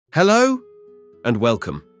Hello and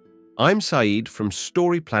welcome. I'm Saeed from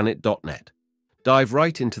storyplanet.net. Dive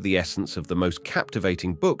right into the essence of the most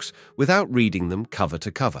captivating books without reading them cover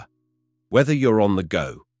to cover. Whether you're on the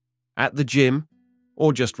go, at the gym,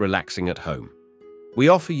 or just relaxing at home, we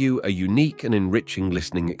offer you a unique and enriching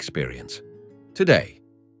listening experience. Today,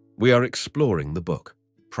 we are exploring the book,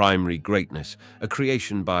 Primary Greatness, a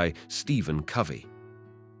creation by Stephen Covey.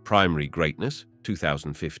 Primary Greatness,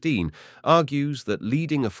 2015, argues that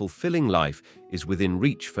leading a fulfilling life is within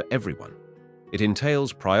reach for everyone. It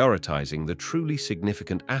entails prioritizing the truly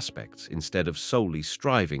significant aspects instead of solely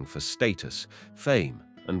striving for status, fame,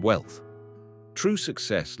 and wealth. True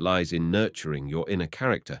success lies in nurturing your inner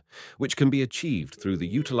character, which can be achieved through the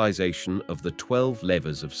utilization of the 12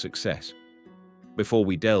 levers of success. Before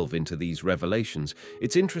we delve into these revelations,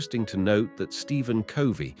 it's interesting to note that Stephen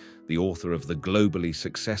Covey, the author of the globally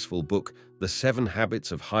successful book The 7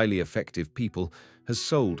 Habits of Highly Effective People, has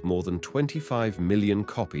sold more than 25 million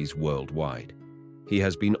copies worldwide. He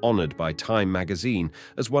has been honored by Time magazine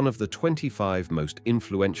as one of the 25 most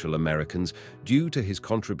influential Americans due to his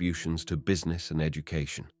contributions to business and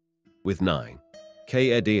education. With 9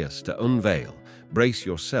 ideas to unveil, brace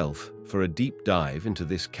yourself for a deep dive into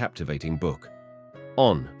this captivating book.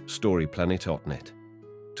 On storyplanet.net.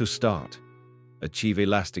 To start, achieve a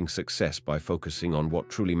lasting success by focusing on what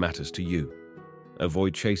truly matters to you.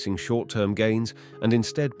 Avoid chasing short-term gains and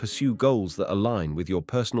instead pursue goals that align with your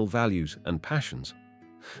personal values and passions.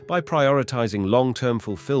 By prioritizing long-term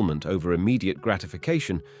fulfillment over immediate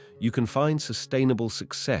gratification, you can find sustainable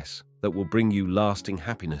success that will bring you lasting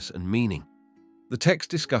happiness and meaning. The text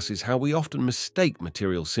discusses how we often mistake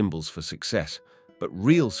material symbols for success, but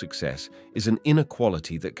real success is an inner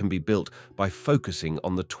quality that can be built by focusing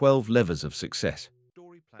on the 12 levers of success.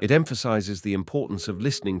 It emphasizes the importance of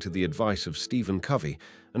listening to the advice of Stephen Covey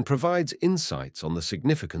and provides insights on the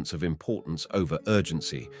significance of importance over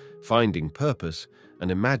urgency, finding purpose,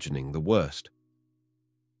 and imagining the worst.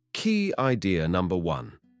 Key idea number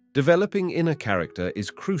 1. Developing inner character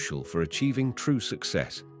is crucial for achieving true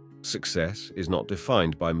success. Success is not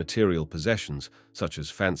defined by material possessions, such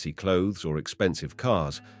as fancy clothes or expensive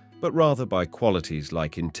cars, but rather by qualities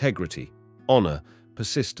like integrity, honor,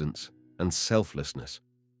 persistence, and selflessness.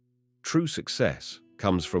 True success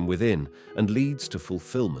comes from within and leads to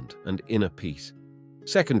fulfillment and inner peace.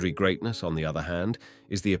 Secondary greatness, on the other hand,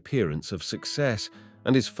 is the appearance of success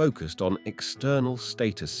and is focused on external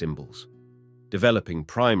status symbols. Developing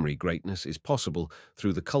primary greatness is possible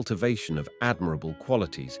through the cultivation of admirable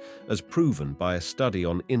qualities, as proven by a study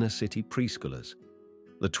on inner-city preschoolers.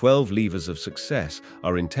 The 12 levers of success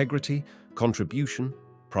are integrity, contribution,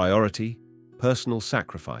 priority, personal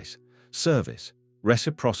sacrifice, service,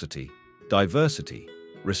 reciprocity, diversity,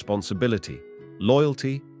 responsibility,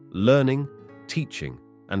 loyalty, learning, teaching,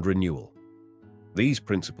 and renewal. These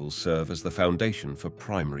principles serve as the foundation for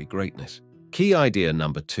primary greatness. Key idea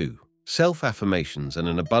number 2. Self-affirmations and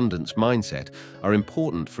an abundance mindset are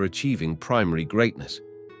important for achieving primary greatness.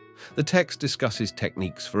 The text discusses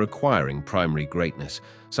techniques for acquiring primary greatness,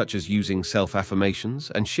 such as using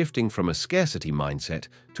self-affirmations and shifting from a scarcity mindset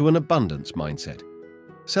to an abundance mindset.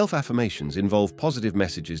 Self-affirmations involve positive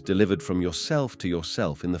messages delivered from yourself to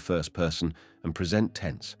yourself in the first person and present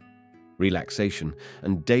tense. Relaxation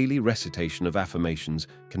and daily recitation of affirmations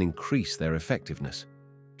can increase their effectiveness.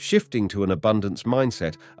 Shifting to an abundance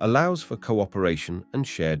mindset allows for cooperation and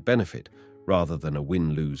shared benefit, rather than a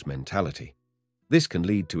win-lose mentality. This can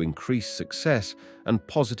lead to increased success and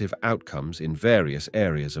positive outcomes in various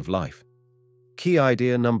areas of life. Key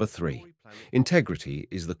idea number 3. Integrity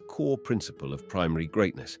is the core principle of primary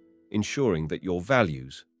greatness, ensuring that your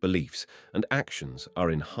values, beliefs, and actions are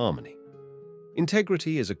in harmony.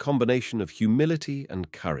 Integrity is a combination of humility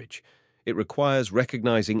and courage. It requires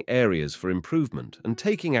recognizing areas for improvement and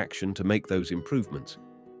taking action to make those improvements.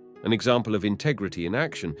 An example of integrity in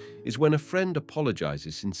action is when a friend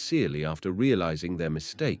apologizes sincerely after realizing their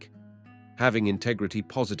mistake. Having integrity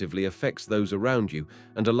positively affects those around you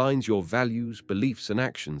and aligns your values, beliefs, and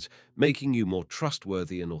actions, making you more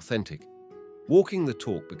trustworthy and authentic. Walking the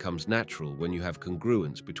talk becomes natural when you have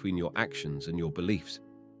congruence between your actions and your beliefs.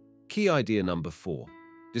 Key idea number 4.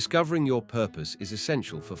 Discovering your purpose is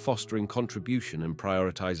essential for fostering contribution and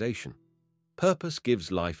prioritization. Purpose gives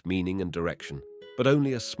life meaning and direction, but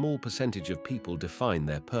only a small percentage of people define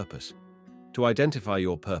their purpose. To identify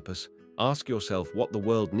your purpose, ask yourself what the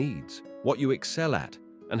world needs, what you excel at,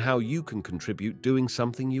 and how you can contribute doing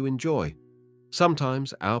something you enjoy.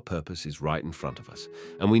 Sometimes our purpose is right in front of us,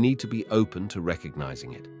 and we need to be open to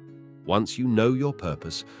recognizing it. Once you know your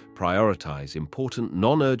purpose, prioritize important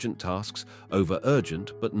non-urgent tasks over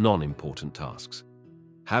urgent but non-important tasks.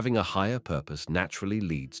 Having a higher purpose naturally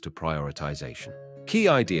leads to prioritization. Key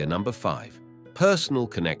idea number 5. Personal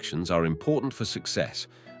connections are important for success,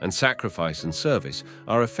 and sacrifice and service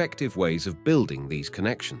are effective ways of building these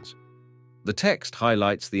connections. The text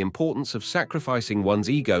highlights the importance of sacrificing one's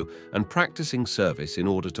ego and practicing service in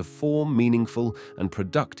order to form meaningful and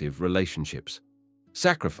productive relationships.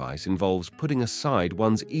 Sacrifice involves putting aside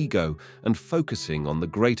one's ego and focusing on the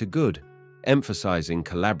greater good, emphasizing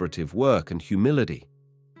collaborative work and humility.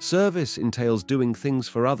 Service entails doing things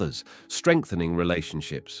for others, strengthening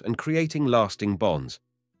relationships, and creating lasting bonds.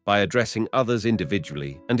 By addressing others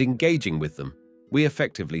individually and engaging with them, we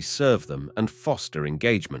effectively serve them and foster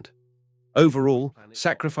engagement. Overall,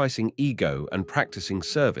 sacrificing ego and practicing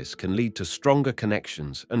service can lead to stronger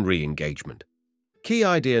connections and re-engagement. Key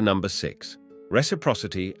idea number 6.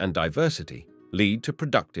 Reciprocity and diversity lead to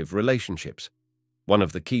productive relationships. One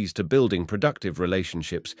of the keys to building productive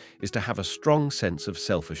relationships is to have a strong sense of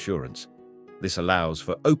self-assurance. This allows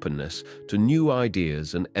for openness to new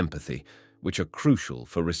ideas and empathy, which are crucial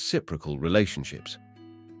for reciprocal relationships.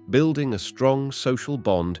 Building a strong social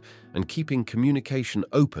bond and keeping communication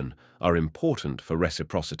open are important for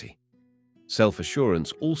reciprocity.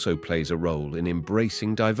 Self-assurance also plays a role in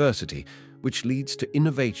embracing diversity, which leads to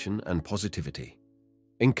innovation and positivity.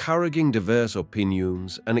 Encouraging diverse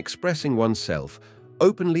opinions and expressing oneself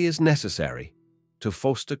openly is necessary to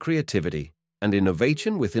foster creativity and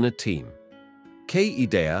innovation within a team. Key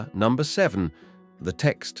idea number 7. The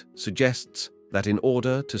text suggests that in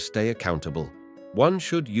order to stay accountable, one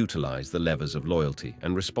should utilize the levers of loyalty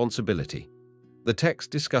and responsibility. The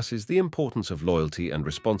text discusses the importance of loyalty and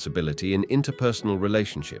responsibility in interpersonal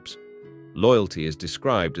relationships. Loyalty is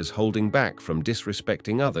described as holding back from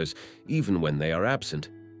disrespecting others, even when they are absent.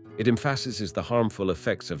 It emphasizes the harmful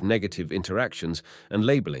effects of negative interactions and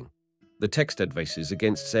labeling. The text advises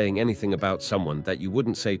against saying anything about someone that you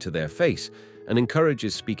wouldn't say to their face and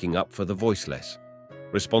encourages speaking up for the voiceless.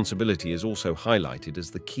 Responsibility is also highlighted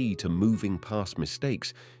as the key to moving past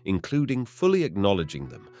mistakes, including fully acknowledging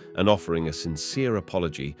them and offering a sincere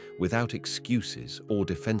apology without excuses or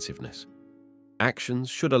defensiveness. Actions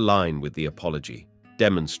should align with the apology,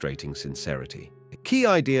 demonstrating sincerity. Key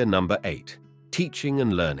idea number 8. Teaching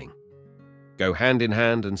and learning go hand in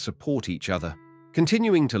hand and support each other.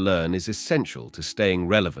 Continuing to learn is essential to staying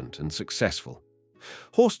relevant and successful.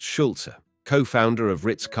 Horst Schulze, co-founder of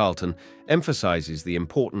Ritz-Carlton, emphasizes the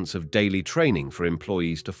importance of daily training for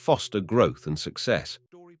employees to foster growth and success.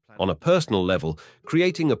 On a personal level,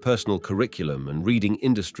 creating a personal curriculum and reading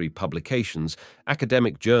industry publications,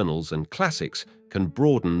 academic journals, and classics can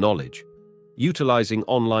broaden knowledge. Utilizing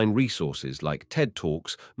online resources like TED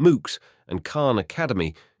Talks, MOOCs, and Khan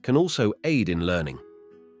Academy can also aid in learning.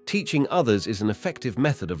 Teaching others is an effective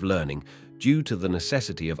method of learning due to the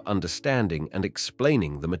necessity of understanding and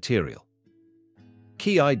explaining the material.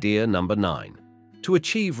 Key idea number 9. To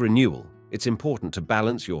achieve renewal, it's important to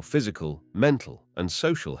balance your physical, mental, and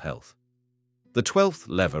social health. The 12th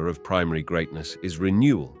lever of primary greatness is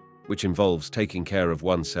renewal, which involves taking care of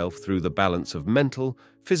oneself through the balance of mental,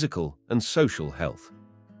 physical, and social health.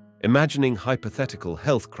 Imagining hypothetical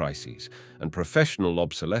health crises and professional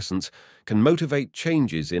obsolescence can motivate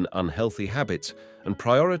changes in unhealthy habits and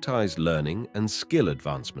prioritize learning and skill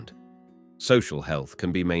advancement. Social health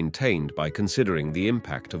can be maintained by considering the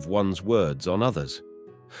impact of one's words on others.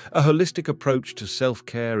 A holistic approach to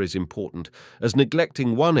self-care is important, as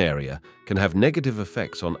neglecting one area can have negative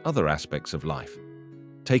effects on other aspects of life.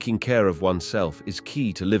 Taking care of oneself is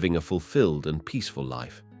key to living a fulfilled and peaceful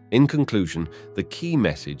life. In conclusion, the key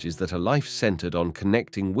message is that a life centered on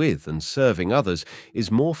connecting with and serving others is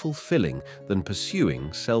more fulfilling than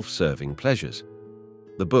pursuing self-serving pleasures.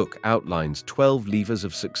 The book outlines 12 levers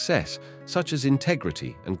of success, such as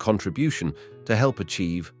integrity and contribution, to help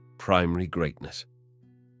achieve primary greatness.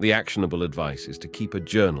 The actionable advice is to keep a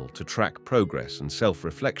journal to track progress and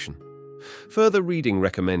self-reflection. Further reading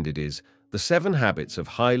recommended is The 7 Habits of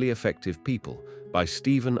Highly Effective People by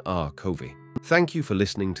Stephen R. Covey. Thank you for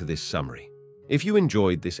listening to this summary. If you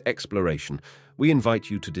enjoyed this exploration, we invite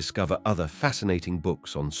you to discover other fascinating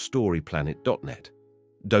books on storyplanet.net.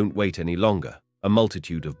 Don't wait any longer. A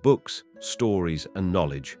multitude of books, stories, and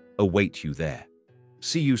knowledge await you there.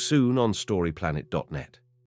 See you soon on storyplanet.net.